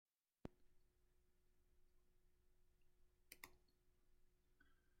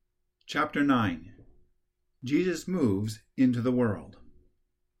Chapter 9. Jesus moves into the world.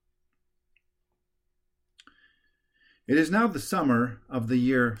 It is now the summer of the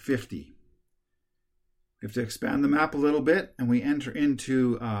year 50. We have to expand the map a little bit, and we enter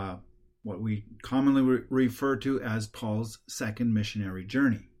into what we commonly refer to as Paul's second missionary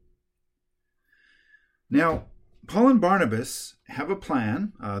journey. Now, Paul and Barnabas have a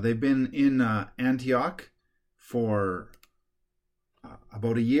plan. They've been in Antioch for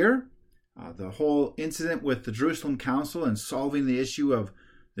about a year. The whole incident with the Jerusalem Council and solving the issue of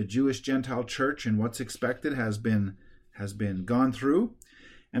the Jewish-Gentile church and what's expected has been gone through.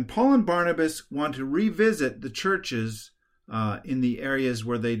 And Paul and Barnabas want to revisit the churches in the areas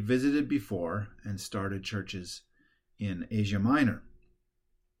where they'd visited before and started churches in Asia Minor.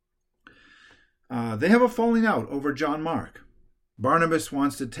 They have a falling out over John Mark. Barnabas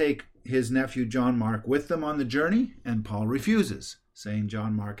wants to take his nephew John Mark with them on the journey, and Paul refuses, saying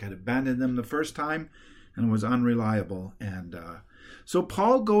John Mark had abandoned them the first time and was unreliable. And so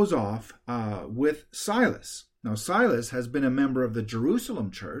Paul goes off with Silas. Now, Silas has been a member of the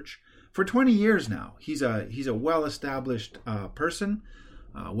Jerusalem church for 20 years now. He's a well-established person,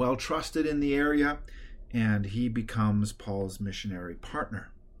 well-trusted in the area, and he becomes Paul's missionary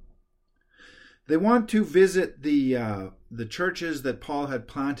partner. They want to visit the churches that Paul had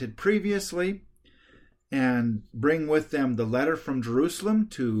planted previously and bring with them the letter from Jerusalem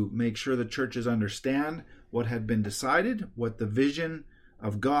to make sure the churches understand what had been decided, what the vision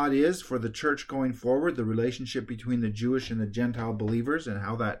of God is for the church going forward, the relationship between the Jewish and the Gentile believers and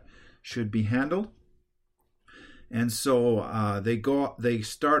how that should be handled. And so they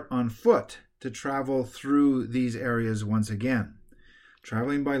start on foot to travel through these areas once again.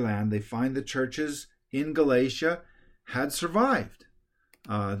 Traveling by land, they find the churches in Galatia had survived.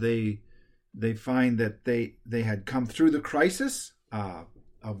 They find that they had come through the crisis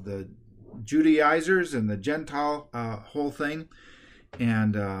of the Judaizers and the Gentile whole thing,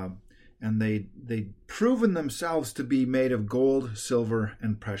 and they'd proven themselves to be made of gold, silver,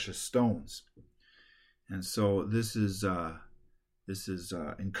 and precious stones. And so this is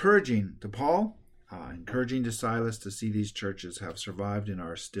encouraging to Paul, encouraging to Silas to see these churches have survived and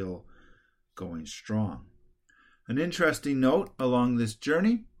are still going strong. An interesting note along this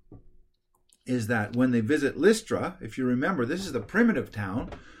journey is that when they visit Lystra, if you remember, this is the primitive town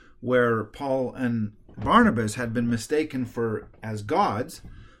where Paul and Barnabas had been mistaken as gods,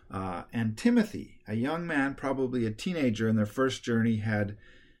 and Timothy, a young man, probably a teenager in their first journey, had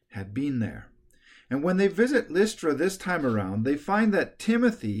been there. And when they visit Lystra this time around, they find that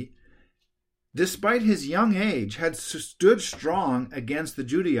Timothy, despite his young age, had stood strong against the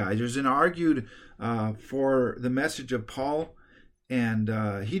Judaizers and argued for the message of Paul.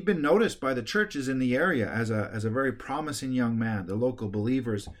 And he'd been noticed by the churches in the area as a very promising young man. The local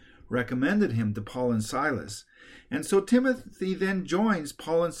believers recommended him to Paul and Silas. And so Timothy then joins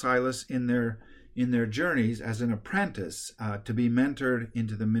Paul and Silas in their journeys as an apprentice to be mentored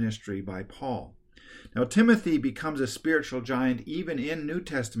into the ministry by Paul. Now, Timothy becomes a spiritual giant even in New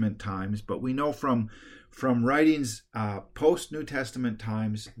Testament times, but we know from writings post-New Testament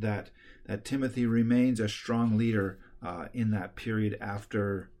times that Timothy remains a strong leader in that period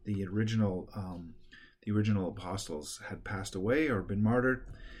after the original apostles had passed away or been martyred,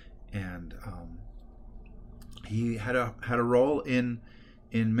 and he had a role in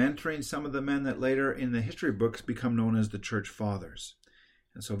mentoring some of the men that later in the history books become known as the church fathers.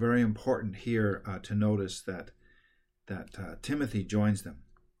 And so very important here to notice that Timothy joins them.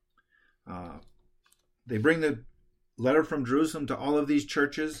 They bring the letter from Jerusalem to all of these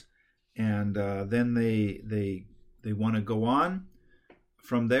churches, and then they want to go on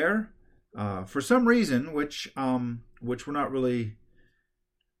from there. For some reason, which we're not really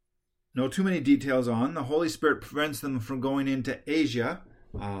know too many details on, the Holy Spirit prevents them from going into Asia.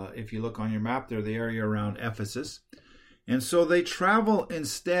 If you look on your map there, the area around Ephesus. And so they travel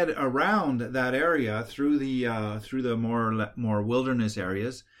instead around that area through the more wilderness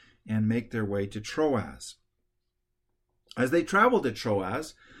areas and make their way to Troas. As they travel to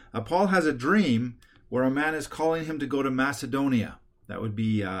Troas, Paul has a dream where a man is calling him to go to Macedonia. That would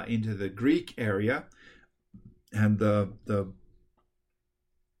be into the Greek area and the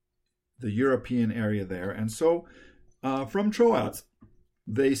European area there. And so from Troas,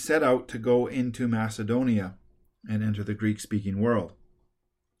 they set out to go into Macedonia and enter the Greek-speaking world.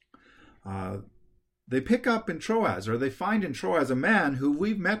 They pick up in Troas, or they find in Troas, a man who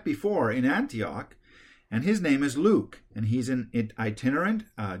we've met before in Antioch, and his name is Luke, and he's an itinerant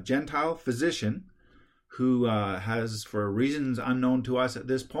Gentile physician who has, for reasons unknown to us at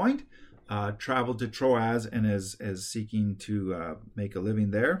this point, traveled to Troas and is seeking to make a living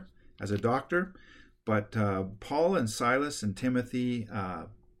there. as a doctor, but Paul and Silas and Timothy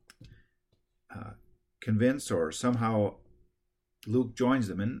convince, or somehow Luke joins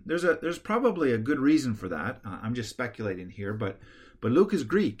them. And there's probably a good reason for that. I'm just speculating here, but Luke is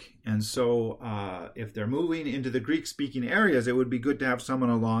Greek, and so if they're moving into the Greek-speaking areas, it would be good to have someone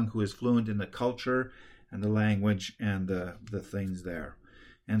along who is fluent in the culture and the language and the things there.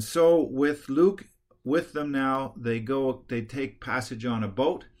 And so with Luke with them now, they take passage on a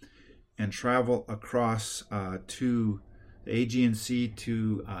boat and travel across to the Aegean Sea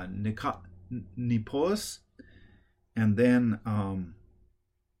to Neapolis, and then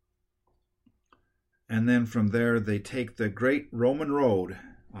from there they take the great Roman road,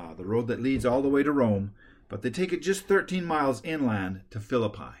 the road that leads all the way to Rome, but they take it just 13 miles inland to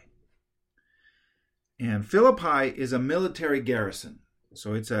Philippi. And Philippi is a military garrison,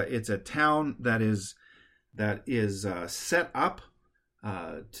 so it's a town that is set up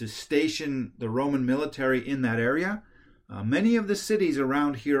to station the Roman military in that area. Many of the cities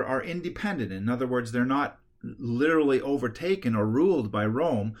around here are independent. In other words, they're not literally overtaken or ruled by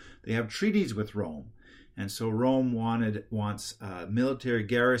Rome. They have treaties with Rome. And so Rome wants a military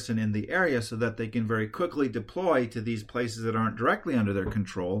garrison in the area so that they can very quickly deploy to these places that aren't directly under their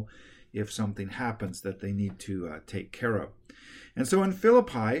control if something happens that they need to take care of. And so in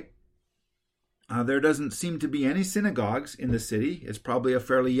Philippi, there doesn't seem to be any synagogues in the city. It's probably a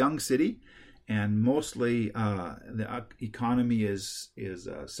fairly young city, and mostly the economy is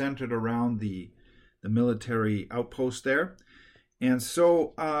centered around the military outpost there. And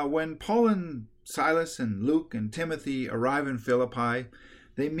so when Paul and Silas and Luke and Timothy arrive in Philippi,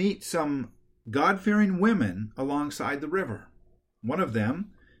 they meet some God-fearing women alongside the river. One of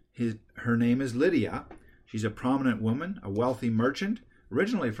them, her name is Lydia. She's a prominent woman, a wealthy merchant,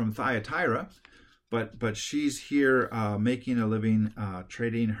 originally from Thyatira, but she's here making a living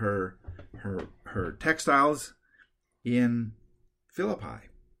trading her textiles in Philippi.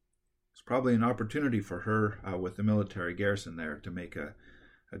 It's probably an opportunity for her with the military garrison there to make a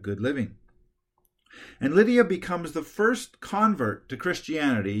good living. And Lydia becomes the first convert to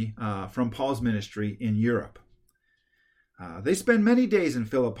Christianity from Paul's ministry in Europe. They spend many days in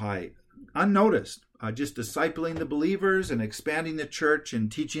Philippi unnoticed, just discipling the believers and expanding the church and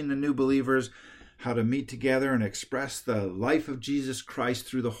teaching the new believers how to meet together and express the life of Jesus Christ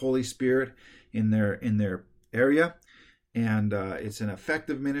through the Holy Spirit in their area. And it's an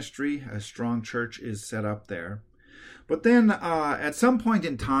effective ministry. A strong church is set up there. But then at some point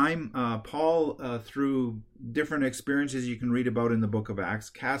in time, Paul, through different experiences you can read about in the book of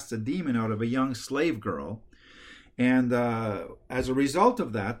Acts, casts a demon out of a young slave girl. And as a result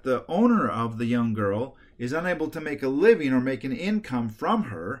of that, the owner of the young girl is unable to make a living or make an income from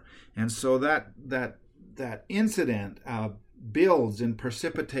her. And so that incident builds and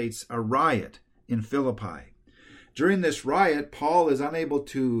precipitates a riot in Philippi. During this riot, Paul is unable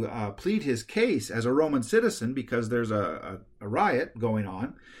to plead his case as a Roman citizen because there's a riot going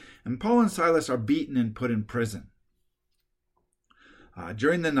on. And Paul and Silas are beaten and put in prison.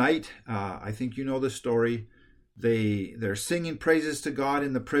 During the night, I think you know the story, they're singing praises to God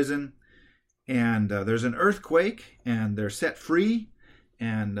in the prison, and there's an earthquake, and they're set free,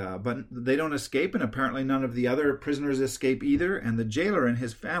 and but they don't escape, and apparently none of the other prisoners escape either, and the jailer and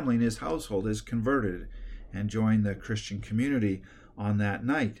his family and his household is converted and joined the Christian community on that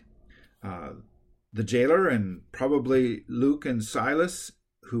night. The jailer and probably Luke and Silas,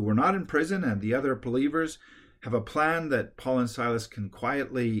 who were not in prison, and the other believers have a plan that Paul and Silas can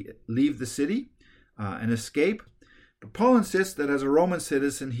quietly leave the city and escape. But Paul insists that as a Roman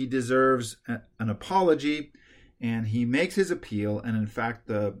citizen, he deserves an apology, and he makes his appeal. And in fact,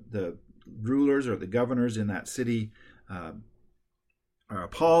 the rulers or the governors in that city are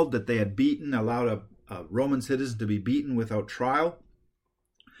appalled that they had allowed a Roman citizen to be beaten without trial.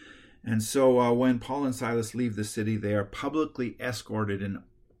 And so when Paul and Silas leave the city, they are publicly escorted and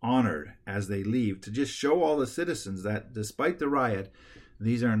honored as they leave, to just show all the citizens that despite the riot,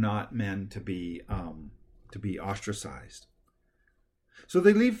 these are not men to be ostracized. So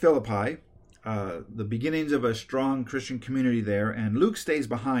they leave Philippi, the beginnings of a strong Christian community there, and Luke stays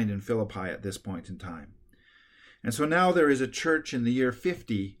behind in Philippi at this point in time. And so now there is a church in the year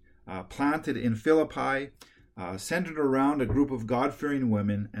 50 planted in Philippi, centered around a group of God-fearing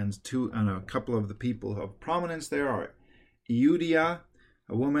women, and a couple of the people of prominence there are Euodia,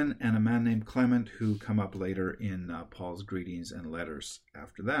 a woman, and a man named Clement, who come up later in Paul's greetings and letters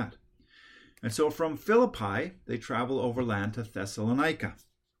after that. And so from Philippi, they travel overland to Thessalonica.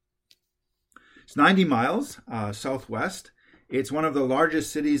 It's 90 miles southwest. It's one of the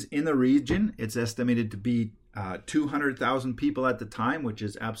largest cities in the region. It's estimated to be 200,000 people at the time, which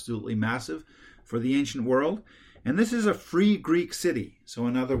is absolutely massive for the ancient world. And this is a free Greek city. So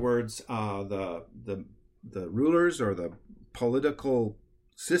in other words, the rulers or the political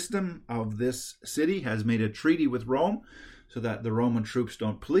system of this city has made a treaty with Rome so that the Roman troops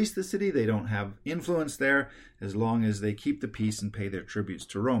don't police the city. They don't have influence there as long as they keep the peace and pay their tributes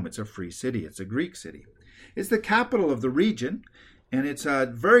to Rome. It's a free city. It's a Greek city. It's the capital of the region, and it's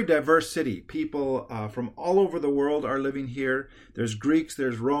a very diverse city. People from all over the world are living here. There's Greeks,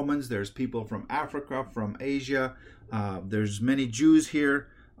 there's Romans, there's people from Africa, from Asia. There's many Jews here.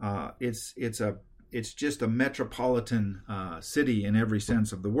 It's just a metropolitan city in every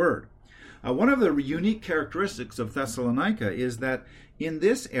sense of the word. One of the unique characteristics of Thessalonica is that in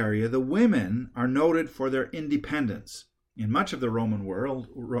this area, the women are noted for their independence. In much of the Roman world,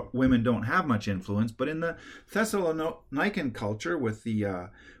 women don't have much influence, but in the Thessalonican culture, with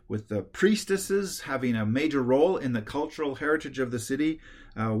the priestesses having a major role in the cultural heritage of the city,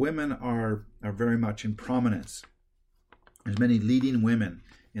 women are very much in prominence. There's many leading women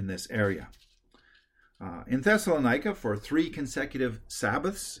in this area. In Thessalonica, for 3 consecutive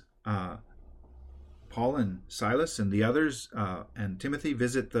Sabbaths, Paul and Silas and the others and Timothy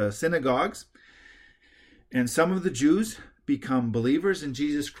visit the synagogues, and some of the Jews become believers in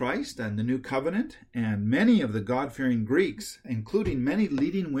Jesus Christ and the new covenant, and many of the God-fearing Greeks, including many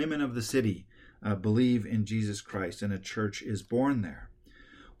leading women of the city, believe in Jesus Christ, and a church is born there.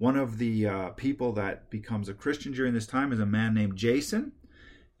 One of the people that becomes a Christian during this time is a man named Jason,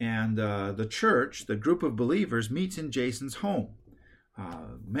 and the church, the group of believers, meets in Jason's home.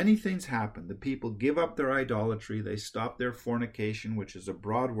 Many things happen. The people give up their idolatry. They stop their fornication, which is a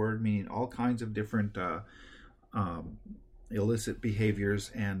broad word meaning all kinds of different illicit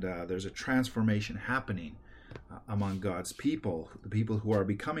behaviors, and there's a transformation happening among God's people, the people who are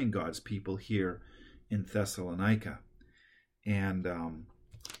becoming God's people here in Thessalonica. And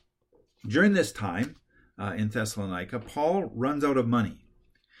during this time in Thessalonica, Paul runs out of money.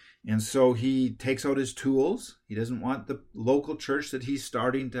 And so he takes out his tools. He doesn't want the local church that he's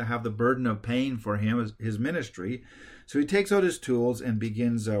starting to have the burden of paying for him, his ministry. So he takes out his tools and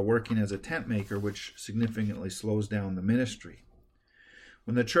begins working as a tent maker, which significantly slows down the ministry.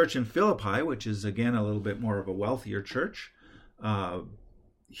 When the church in Philippi, which is again a little bit more of a wealthier church,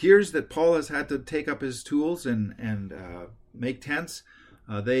 hears that Paul has had to take up his tools and make tents,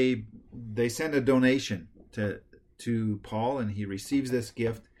 they send a donation to Paul, and he receives this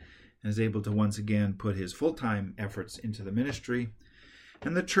gift and is able to once again put his full-time efforts into the ministry.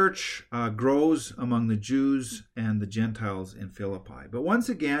 And the church grows among the Jews and the Gentiles in Philippi. But once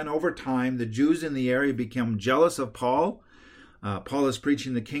again, over time, the Jews in the area become jealous of Paul. Paul is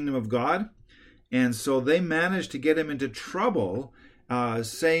preaching the kingdom of God, and so they manage to get him into trouble,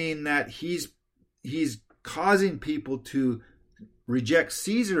 saying that he's causing people to reject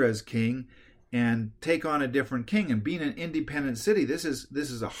Caesar as king and take on a different king. And being an independent city, this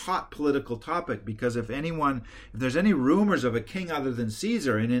is a hot political topic, because if there's any rumors of a king other than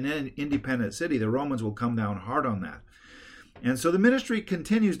Caesar in an independent city, the Romans will come down hard on that. And so the ministry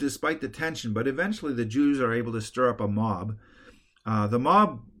continues despite the tension, but eventually the Jews are able to stir up a mob. The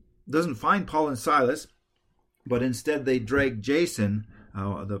mob doesn't find Paul and Silas, but instead they drag Jason,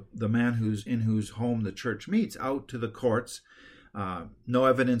 the man in whose home the church meets, out to the courts. No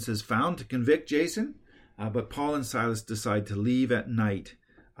evidence is found to convict Jason, but Paul and Silas decide to leave at night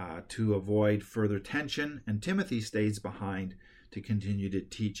to avoid further tension, and Timothy stays behind to continue to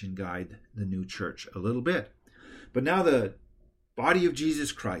teach and guide the new church a little bit. But now the body of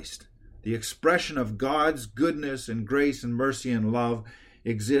Jesus Christ, the expression of God's goodness and grace and mercy and love,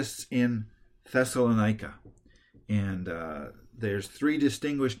 exists in Thessalonica. And there's 3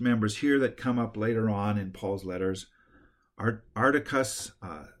 distinguished members here that come up later on in Paul's letters: Articus,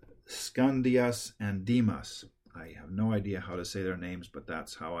 Scandius, and Demas. I have no idea how to say their names, but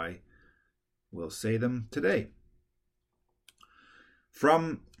that's how I will say them today.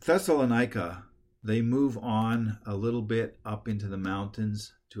 From Thessalonica, they move on a little bit up into the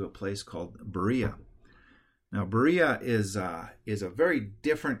mountains to a place called Berea. Now, Berea is a very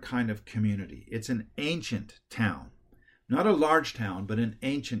different kind of community. It's an ancient town. Not a large town, but an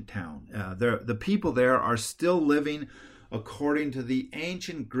ancient town. The people there are still living according to the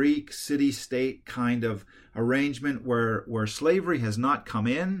ancient Greek city-state kind of arrangement where slavery has not come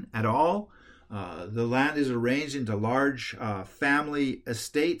in at all. The land is arranged into large family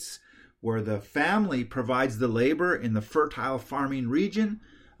estates where the family provides the labor in the fertile farming region.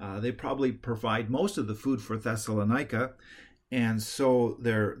 They probably provide most of the food for Thessalonica, and so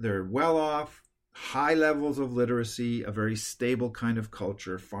they're well off, high levels of literacy, a very stable kind of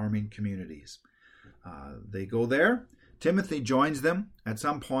culture, farming communities. They go there. Timothy joins them at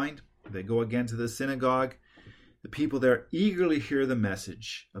some point. They go again to the synagogue. The people there eagerly hear the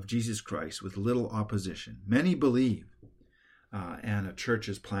message of Jesus Christ with little opposition. Many believe, and a church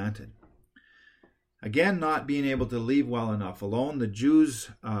is planted. Again, not being able to leave well enough alone, the Jews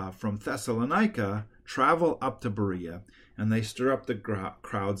from Thessalonica travel up to Berea, and they stir up the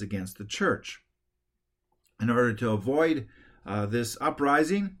crowds against the church. In order to avoid this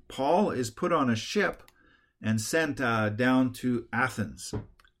uprising, Paul is put on a ship and sent down to Athens.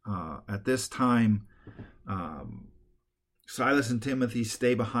 At this time, Silas and Timothy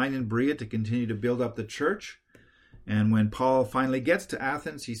stay behind in Berea to continue to build up the church. And when Paul finally gets to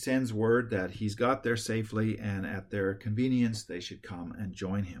Athens, he sends word that he's got there safely, and at their convenience, they should come and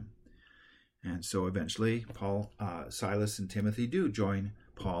join him. And so eventually, Silas and Timothy do join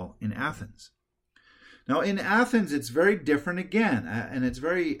Paul in Athens. Now, in Athens, it's very different again, and it's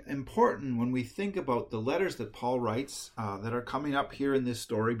very important when we think about the letters that Paul writes that are coming up here in this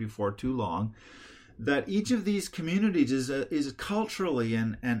story before too long, that each of these communities is culturally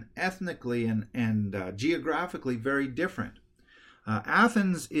and ethnically and geographically very different.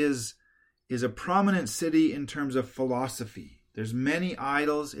 Athens is a prominent city in terms of philosophy. There's many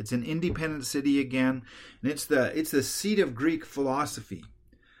idols. It's an independent city again, and it's the seat of Greek philosophy.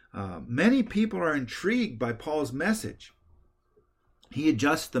 Many people are intrigued by Paul's message. He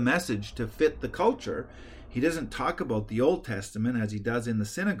adjusts the message to fit the culture. He doesn't talk about the Old Testament as he does in the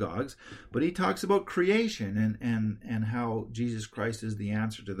synagogues, but he talks about creation and how Jesus Christ is the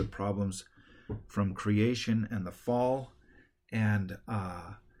answer to the problems from creation and the fall. And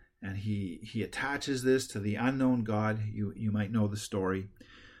he attaches this to the unknown God. You might know the story.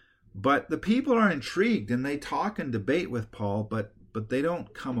 But the people are intrigued, and they talk and debate with Paul, but they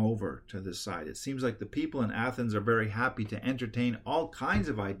don't come over to this side. It seems like the people in Athens are very happy to entertain all kinds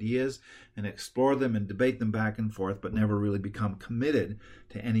of ideas and explore them and debate them back and forth, but never really become committed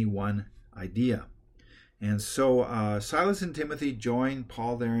to any one idea. And so Silas and Timothy join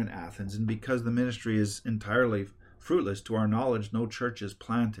Paul there in Athens, and because the ministry is entirely fruitless, to our knowledge, no church is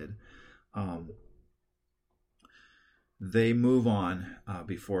planted, they move on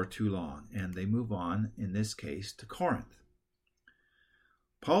before too long, and they move on, in this case, to Corinth.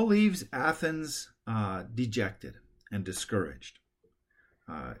 Paul leaves Athens dejected and discouraged.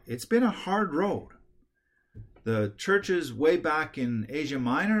 It's been a hard road. The churches way back in Asia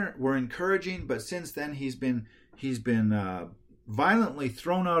Minor were encouraging, but since then he's been violently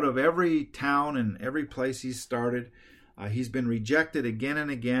thrown out of every town and every place he's started. He's been rejected again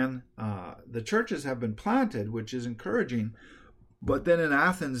and again. The churches have been planted, which is encouraging, but then in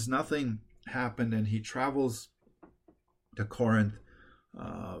Athens nothing happened, and he travels to Corinth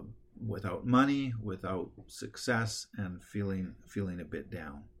without money, without success, and feeling a bit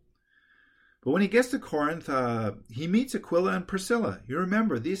down. But when he gets to Corinth, he meets Aquila and Priscilla. You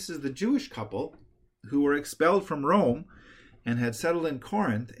remember, this is the Jewish couple who were expelled from Rome and had settled in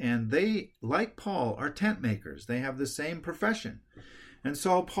Corinth, and they, like Paul, are tent makers. They have the same profession. And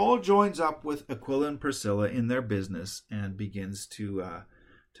so Paul joins up with Aquila and Priscilla in their business and begins to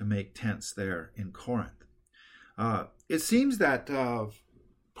make tents there in Corinth. It seems that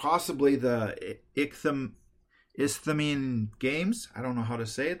possibly the Isthmian Games, I don't know how to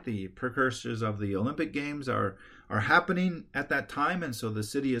say it, the precursors of the Olympic Games are happening at that time, and so the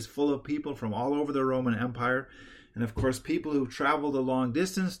city is full of people from all over the Roman Empire. And of course, people who traveled a long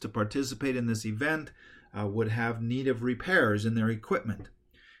distance to participate in this event would have need of repairs in their equipment.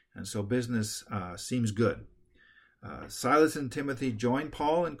 And so business seems good. Silas and Timothy join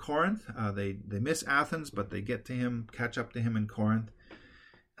Paul in Corinth. They miss Athens, but they catch up to him in Corinth.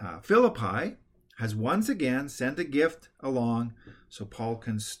 Philippi has once again sent a gift along so Paul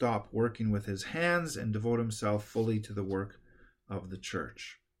can stop working with his hands and devote himself fully to the work of the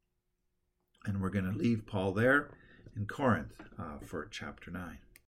church. And we're going to leave Paul there in Corinth for chapter 9.